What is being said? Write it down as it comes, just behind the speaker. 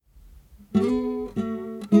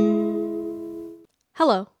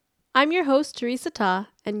Hello, I'm your host, Teresa Ta,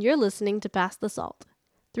 and you're listening to Pass the Salt,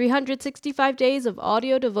 365 days of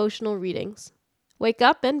audio devotional readings. Wake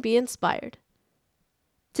up and be inspired.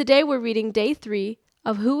 Today we're reading Day 3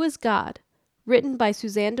 of Who is God, written by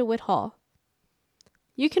Suzanne DeWitt Hall.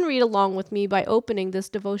 You can read along with me by opening this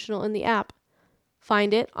devotional in the app.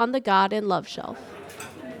 Find it on the God and Love shelf.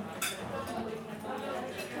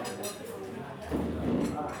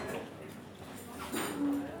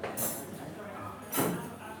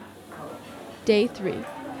 Day 3,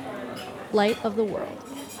 Light of the World.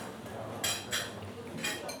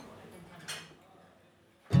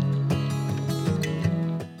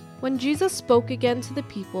 When Jesus spoke again to the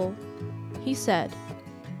people, he said,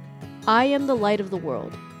 "I am the light of the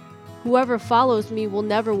world. Whoever follows me will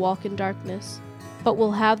never walk in darkness, but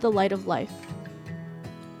will have the light of life."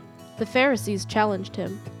 The Pharisees challenged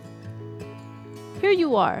him. "Here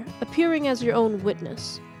you are, appearing as your own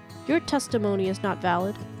witness. Your testimony is not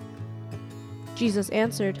valid." Jesus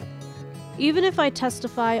answered, "Even if I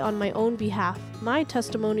testify on my own behalf, my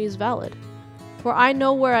testimony is valid, for I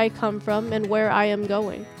know where I come from and where I am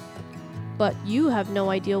going. But you have no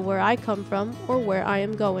idea where I come from or where I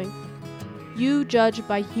am going. You judge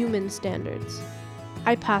by human standards.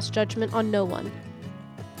 I pass judgment on no one.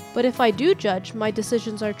 But if I do judge, my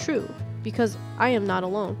decisions are true, because I am not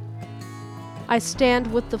alone. I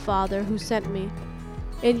stand with the Father who sent me.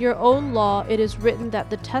 In your own law it is written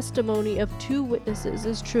that the testimony of two witnesses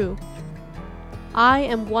is true. I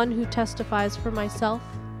am one who testifies for myself.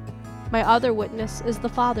 My other witness is the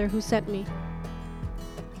Father who sent me."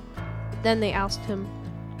 Then they asked him,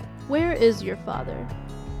 "Where is your Father?"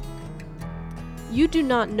 "You do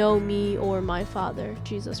not know me or my Father,"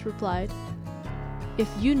 Jesus replied. "If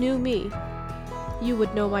you knew me, you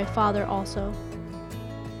would know my Father also."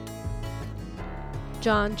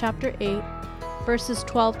 John chapter 8, verses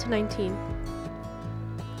 12 to 19.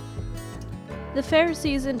 The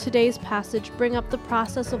Pharisees in today's passage bring up the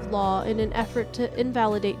process of law in an effort to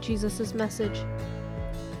invalidate Jesus' message.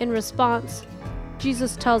 In response,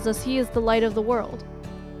 Jesus tells us he is the light of the world.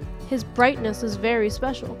 His brightness is very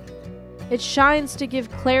special. It shines to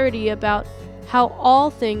give clarity about how all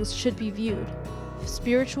things should be viewed,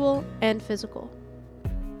 spiritual and physical.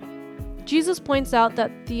 Jesus points out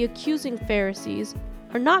that the accusing Pharisees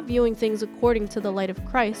are not viewing things according to the light of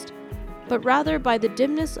Christ, but rather by the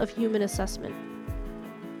dimness of human assessment.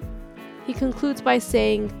 He concludes by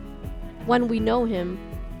saying, "When we know him,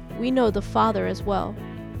 we know the Father as well."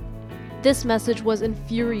 This message was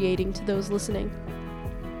infuriating to those listening.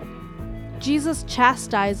 Jesus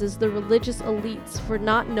chastises the religious elites for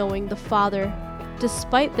not knowing the Father,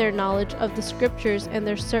 despite their knowledge of the Scriptures and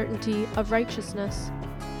their certainty of righteousness.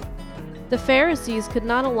 The Pharisees could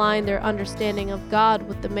not align their understanding of God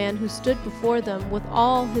with the man who stood before them with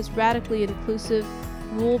all his radically inclusive,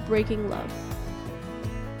 rule-breaking love.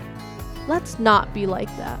 Let's not be like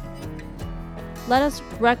that. Let us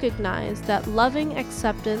recognize that loving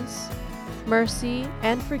acceptance, mercy,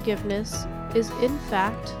 and forgiveness is in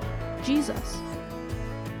fact Jesus.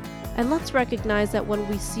 And let's recognize that when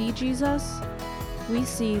we see Jesus, we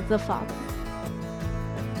see the Father.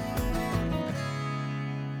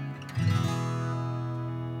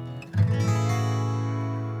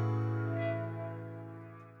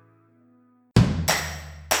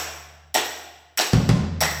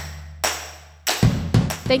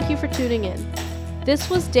 Thank you for tuning in. This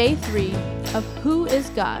was Day 3 of Who is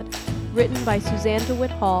God, written by Suzanne DeWitt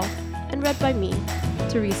Hall and read by me,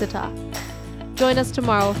 Teresa Ta. Join us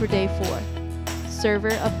tomorrow for Day 4,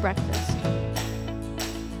 Server of Breakfast.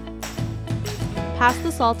 Pass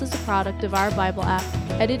the Salt is a product of our Bible app,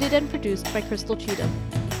 edited and produced by Crystal Cheatham.